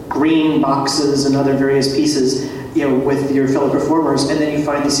green boxes and other various pieces, with your fellow performers, and then you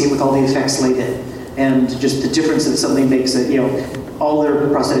finally see it with all the effects laid in. And just the difference that something makes that, all their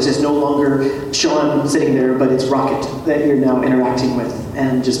prosthetics is no longer Sean sitting there, but it's Rocket that you're now interacting with,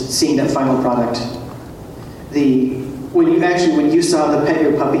 and just seeing that final product. When you saw the Pet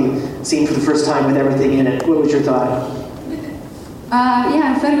Your Puppy scene for the first time with everything in it, what was your thought?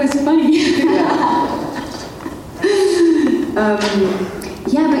 Yeah, I thought it was funny.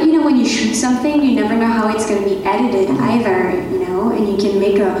 Yeah, but when you shoot something, you never know how it's going to be edited either, and you can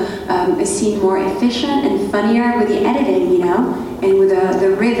make a scene more efficient and funnier with the editing, and with the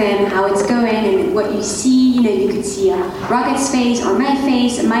rhythm, how it's going, and what you see, you could see Rocket's face, or my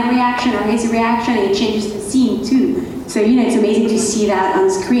face, my reaction, or his reaction, and it changes the scene too. So, it's amazing to see that on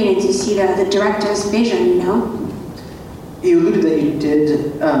screen and to see the director's vision, You alluded that you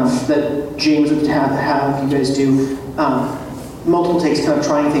did, that James would have you guys do multiple takes, kind of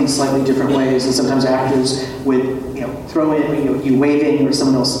trying things slightly different ways, and sometimes actors would, throw in, you waving, or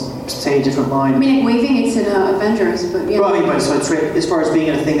someone else say a different line. I mean, like waving, it's in Avengers, but yeah. Well, but so it's as far as being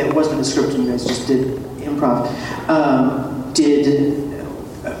in a thing that wasn't in the script, and you guys just did improv.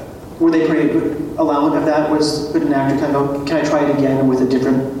 Were they pretty allowant of that? Would an actor kind of go, can I try it again with a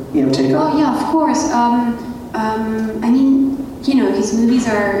different, take on it? Well, yeah, of course. I mean, his movies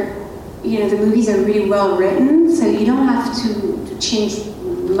are, the movies are really well written, so you don't have to change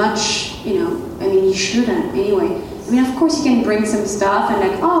much, I mean, you shouldn't anyway. I mean, of course you can bring some stuff and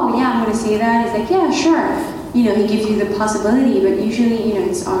like, oh yeah, I'm going to say that. It's like, yeah, sure. He gives you the possibility, but usually,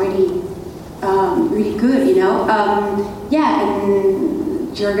 it's already really good, yeah,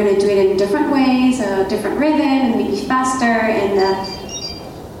 and you're going to do it in different ways, different rhythm, and maybe faster, and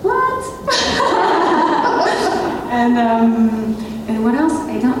what? And what else?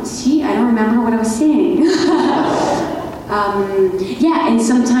 I don't remember what I was saying. Yeah, and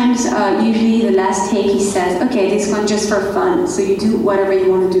sometimes, usually the last take he says, okay, this one just for fun, so you do whatever you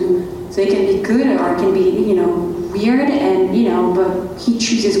want to do. So it can be good, or it can be, weird, and, but he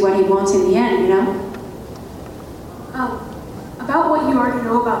chooses what he wants in the end, About what you already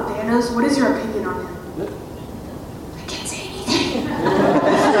know about Thanos, what is your opinion on him? I can't say anything.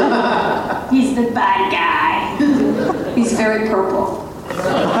 He's the bad guy. He's very purple.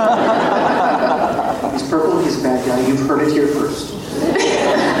 He's purple, he's a bad guy. You've heard it here first.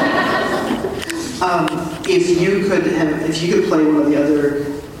 If you could play one of the other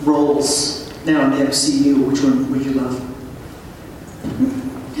roles now in the MCU, which one would you love?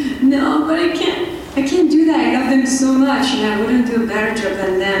 No, but I can't do that. I love them so much, and I wouldn't do a better job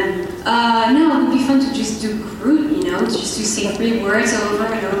than them. No, it would be fun to just do Groot, just to say 3 words over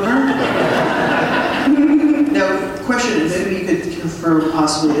and over. Now, question, maybe you could confirm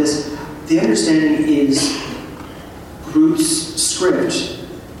possibly this. The understanding is Groot's script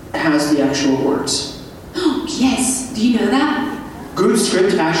has the actual words. Oh, yes. Do you know that? Groot's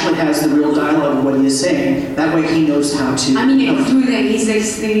script actually has the real dialogue of what he is saying. That way he knows how to... I mean, Groot, he's like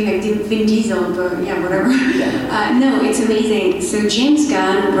Vin Diesel, but yeah, whatever. Yeah. No, it's amazing. So James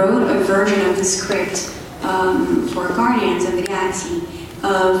Gunn wrote a version of the script for Guardians of the Galaxy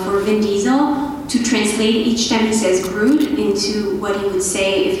for Vin Diesel to translate each time he says Groot into what he would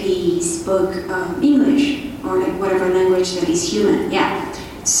say if he spoke English or like whatever language that is human. Yeah.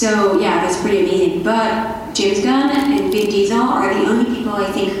 So yeah, that's pretty amazing. But James Gunn and Vin Diesel are the only people I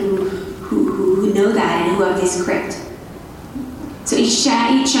think who know that and who have this script. So each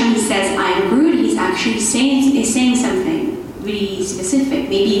time he says I am Groot, he's actually saying something really specific.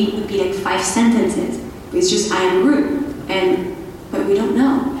 Maybe it would be like 5 sentences. It's just I am Groot, but we don't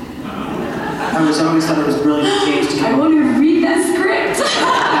know. I always thought it was brilliant, James. I want to read that script.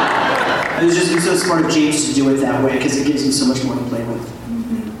 It's so smart of James to do it that way because it gives him so much more to play with.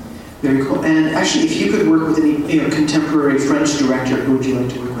 Very cool. And actually, if you could work with any contemporary French director, who would you like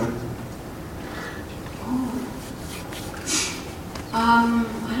to work with? I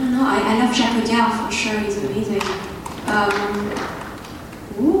don't know. I love Jacques Audiard for sure. He's amazing.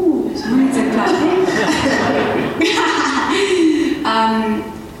 Someone needs a clapping.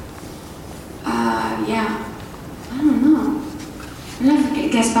 Yeah. I don't know. I love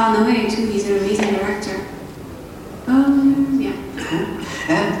Gaspar Noé too. He's an amazing director. Yeah.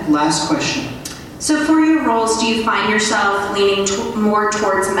 And last question. So for your roles, do you find yourself leaning more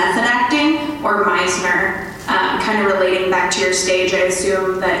towards method acting or Meisner? Kind of relating back to your stage, I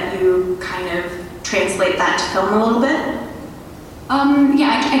assume that you kind of translate that to film a little bit?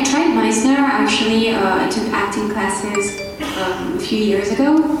 Yeah, I tried Meisner actually. I took acting classes a few years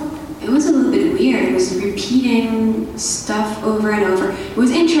ago. It was a little bit weird. It was repeating stuff over and over. It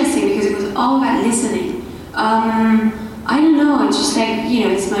was interesting because it was all about listening. I don't know, it's just like,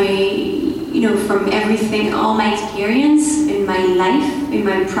 it's my, from everything, all my experience in my life, in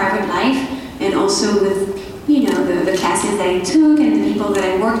my private life, and also with, the classes that I took and the people that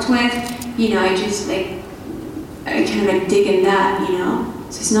I worked with, I just I kind of dig in that,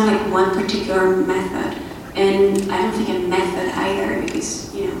 So it's not like one particular method. And I don't think a method either because,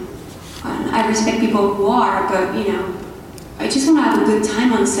 I respect people who are, but, I just want to have a good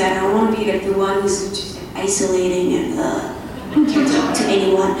time on set. I don't want to be like the one who's just isolating and I can't talk to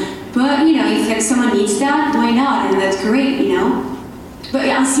anyone. But, if someone needs that, why not? And that's great, But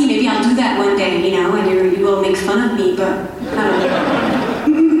I'll see, maybe I'll do that one day, and you will make fun of me, but I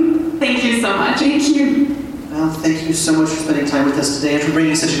don't know. Thank you so much. Thank you. Well, thank you so much for spending time with us today and for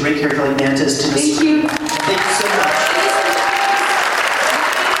bringing such a great character like Mantis to this. Thank you. Thank you so much.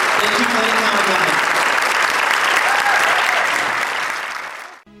 Thank you for letting me come.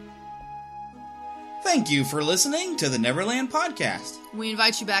 Thank you for listening to the Neverland Podcast. We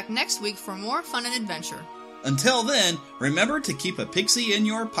invite you back next week for more fun and adventure. Until then, remember to keep a pixie in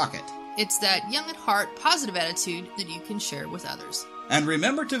your pocket. It's that young at heart, positive attitude that you can share with others. And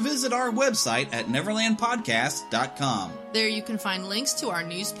remember to visit our website at neverlandpodcast.com. There you can find links to our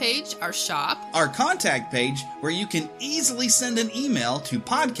news page, our shop, our contact page, where you can easily send an email to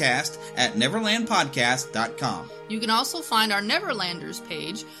podcast@neverlandpodcast.com. You can also find our Neverlanders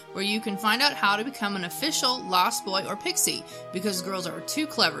page, where you can find out how to become an official Lost Boy or Pixie, because girls are too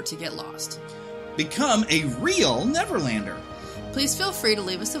clever to get lost. Become a real Neverlander. Please feel free to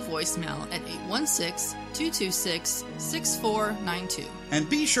leave us a voicemail at 816-226-6492. And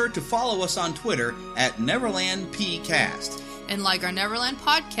be sure to follow us on Twitter at NeverlandPcast. And like our Neverland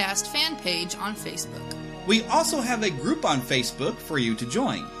Podcast fan page on Facebook. We also have a group on Facebook for you to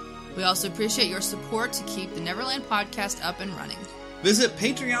join. We also appreciate your support to keep the Neverland Podcast up and running. Visit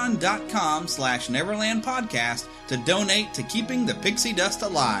patreon.com/NeverlandPodcast to donate to keeping the pixie dust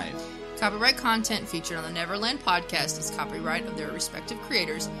alive. Copyright content featured on the Neverland Podcast is copyright of their respective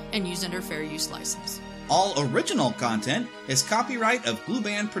creators and used under fair use license. All original content is copyright of Blue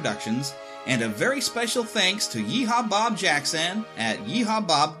Band Productions, and a very special thanks to Yeehaw Bob Jackson at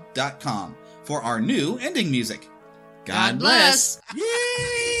yeehawbob.com for our new ending music. God bless!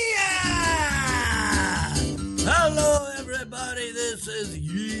 Hello, everybody. This is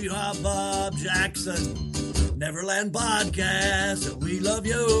Yeehaw Bob Jackson. Neverland Podcast, we love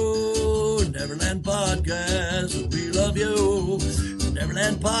you. Neverland Podcast, we love you.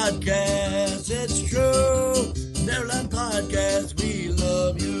 Neverland Podcast, it's true. Neverland Podcast, we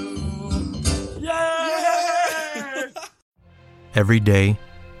love you. Yeah! Every day,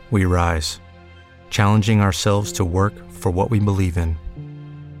 we rise, challenging ourselves to work for what we believe in.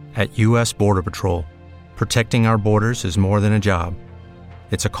 At U.S. Border Patrol, protecting our borders is more than a job.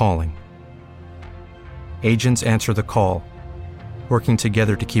 It's a calling. Agents answer the call, working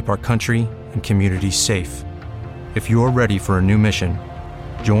together to keep our country and communities safe. If you're ready for a new mission,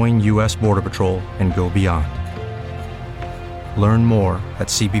 join U.S. Border Patrol and go beyond. Learn more at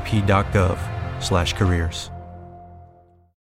cbp.gov/careers.